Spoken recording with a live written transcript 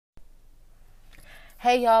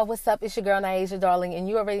Hey y'all, what's up? It's your girl Naisha Darling, and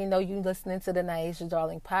you already know you listening to the Naisha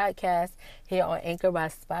Darling podcast here on Anchor by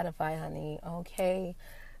Spotify, honey. Okay,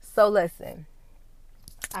 so listen,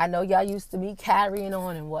 I know y'all used to me carrying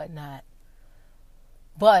on and whatnot,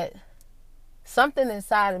 but something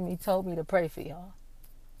inside of me told me to pray for y'all.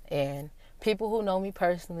 And people who know me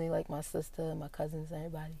personally, like my sister, my cousins,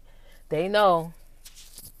 everybody, they know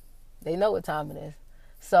what time it is.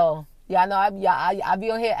 So y'all know I be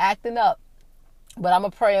on here acting up. But I'm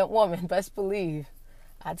a praying woman, best believe.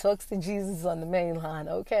 I talks to Jesus on the main line,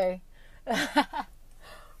 okay?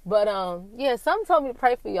 But, yeah, something told me to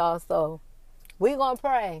pray for y'all, so we gonna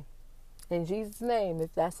pray in Jesus' name,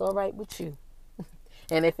 if that's all right with you.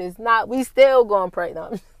 And if it's not, we still gonna pray.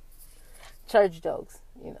 No, church jokes,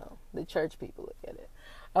 the church people look at it.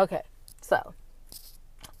 Okay, so,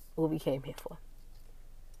 what we came here for.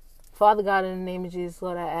 Father God, in the name of Jesus,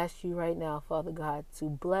 Lord, I ask you right now, Father God, to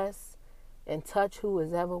bless and touch who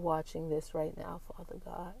is ever watching this right now, Father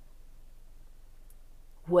God.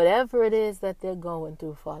 Whatever it is that they're going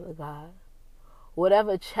through, Father God.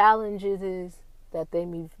 Whatever challenge it is that they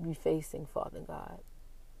may be facing, Father God.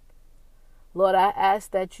 Lord, I ask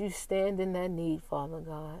that you stand in that need, Father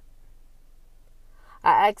God.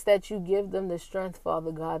 I ask that you give them the strength,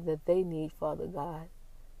 Father God, that they need, Father God,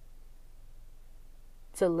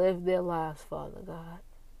 to live their lives, Father God.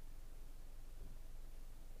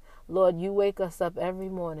 Lord, you wake us up every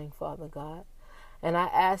morning, Father God. And I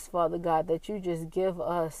ask, Father God, that you just give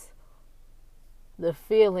us the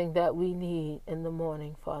feeling that we need in the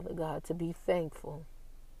morning, Father God, to be thankful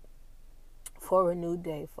for a new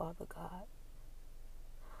day, Father God.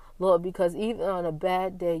 Lord, because even on a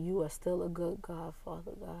bad day, you are still a good God,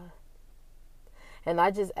 Father God. And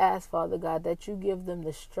I just ask, Father God, that you give them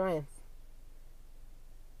the strength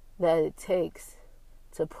that it takes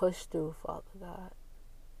to push through, Father God.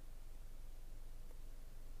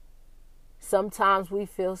 Sometimes we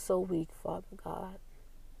feel so weak, Father God.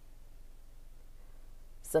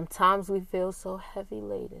 Sometimes we feel so heavy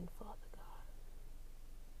laden, Father God.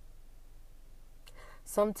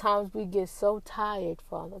 Sometimes we get so tired,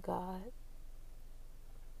 Father God.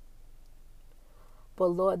 But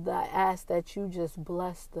Lord, I ask that you just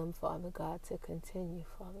bless them, Father God, to continue,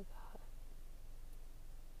 Father God.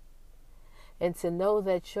 And to know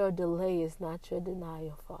that your delay is not your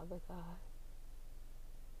denial, Father God.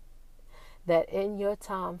 That in your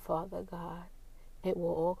time, Father God, it will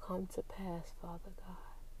all come to pass, Father God.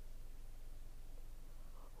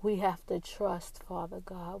 We have to trust, Father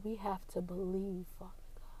God. We have to believe, Father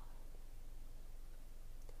God.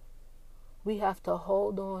 We have to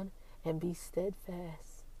hold on and be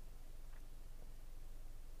steadfast.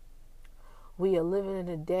 We are living in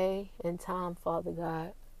a day and time, Father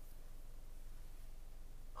God,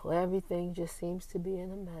 where everything just seems to be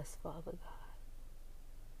in a mess, Father God.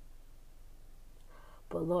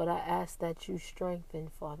 But Lord, I ask that you strengthen,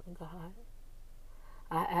 Father God.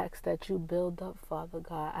 I ask that you build up, Father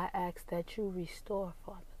God. I ask that you restore,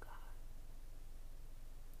 Father God.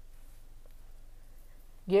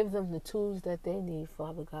 Give them the tools that they need,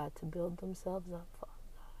 Father God, to build themselves up, Father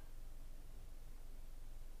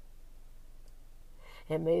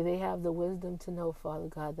God. And may they have the wisdom to know, Father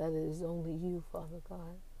God, that it is only you, Father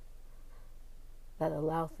God, that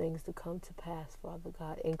allow things to come to pass, Father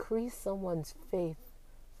God. Increase someone's faith,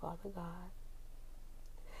 Father God.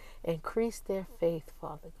 Increase their faith,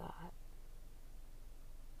 Father God.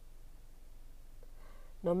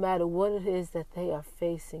 No matter what it is that they are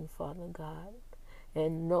facing, Father God,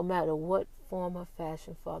 and no matter what form or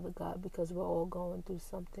fashion, Father God, because we're all going through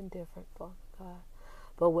something different, Father God.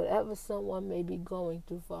 But whatever someone may be going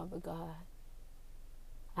through, Father God,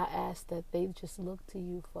 I ask that they just look to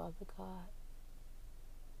you, Father God.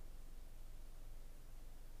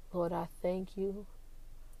 Lord, I thank you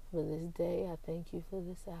for this day. I thank you for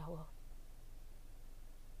this hour.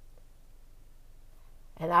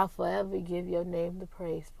 And I'll forever give your name the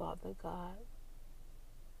praise, Father God.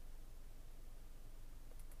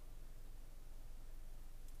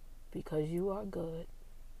 Because you are good.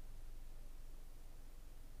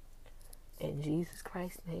 In Jesus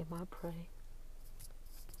Christ's name I pray.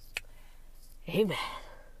 Amen.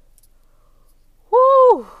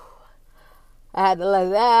 Woo! I had to let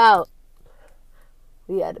it out.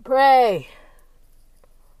 We had to pray.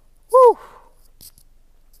 Woo!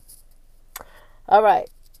 All right.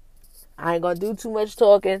 I ain't going to do too much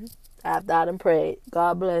talking after I done prayed.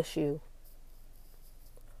 God bless you.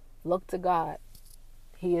 Look to God.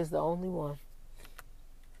 He is the only one.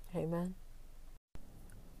 Amen.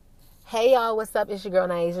 Hey y'all, what's up? It's your girl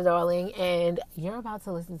Naisha Darling, and you're about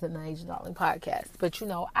to listen to the Naisha Darling podcast. But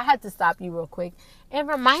I had to stop you real quick and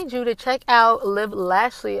remind you to check out Live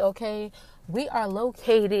Lashley, okay? We are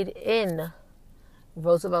located in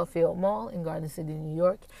Roosevelt Field Mall in Garden City, New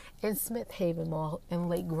York, and Smith Haven Mall in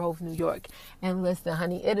Lake Grove, New York. And listen,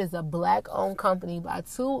 honey, it is a black-owned company by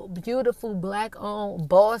two beautiful black-owned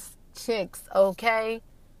boss chicks, okay?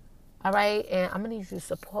 All right? And I'm going to need you to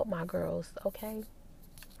support my girls, okay?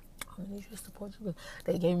 I'm gonna need you to support you.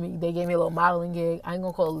 They gave me a little modeling gig. I ain't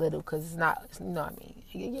gonna call it little because it's not. You know what I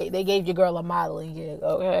mean? They gave your girl a modeling gig.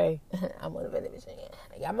 Okay, I'm on a vending machine.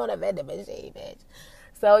 I'm on a vending machine, bitch.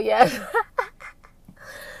 So yes,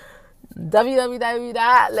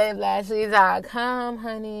 www.livelashley.com,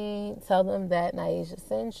 honey. Tell them that Naisha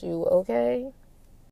sent you. Okay.